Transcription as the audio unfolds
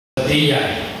ตีใหญ่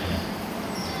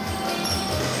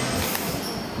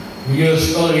Use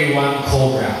only one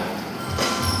cobra.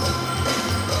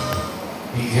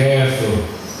 Be careful.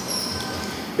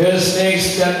 The snakes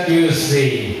that you see,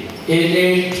 it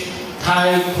is Thai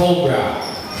cobra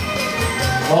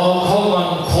or common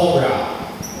cobra,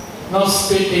 not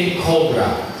spitting cobra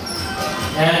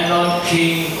and not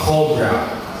king cobra.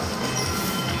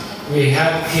 We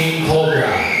have king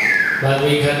cobra, but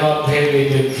we cannot play with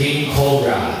the king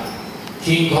cobra.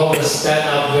 King cobra stand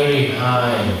up very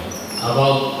high,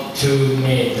 about 2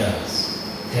 meters,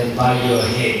 can bite your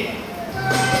head.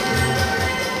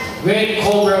 When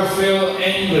cobra feel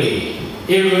angry,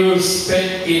 it will spit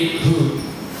its hood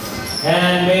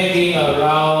and making a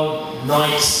loud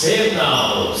noise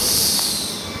signals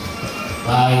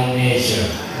by nature.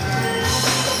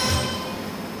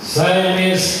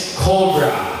 Siamese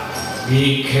cobra, be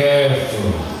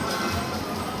careful.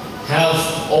 Have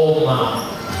old mouth.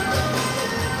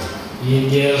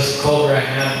 India's cobra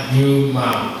have new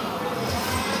mouth.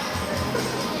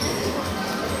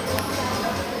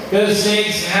 The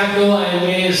snakes have no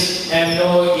eyes and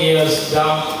no ears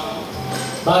down,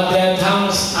 but their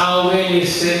tongues are very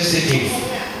sensitive.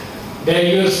 They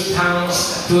use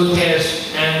tongues to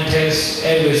taste and taste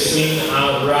everything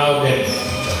around them.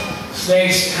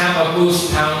 Snakes have a good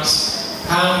tongue.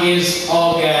 Tongue is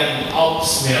organ of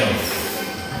smell.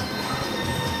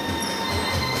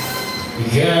 Be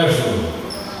careful.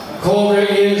 Cobra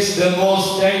is the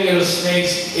most dangerous snake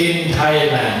in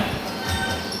Thailand.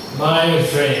 My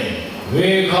friend,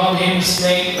 we call him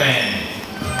Snake Man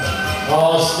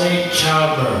or Snake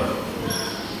Charmer.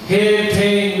 He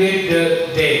playing with the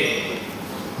dead.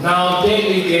 Now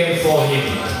deadly game for him.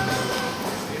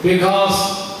 Because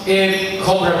if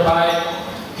cobra bite,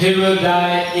 he will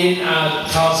die in a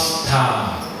short time,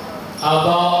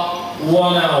 about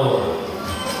 1 hour.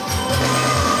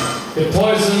 The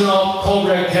poison of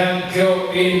cobra can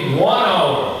kill in 1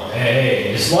 hour.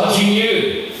 Hey, it's watching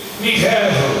you. Be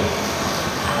careful.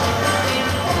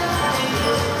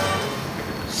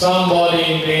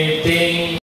 Somebody may think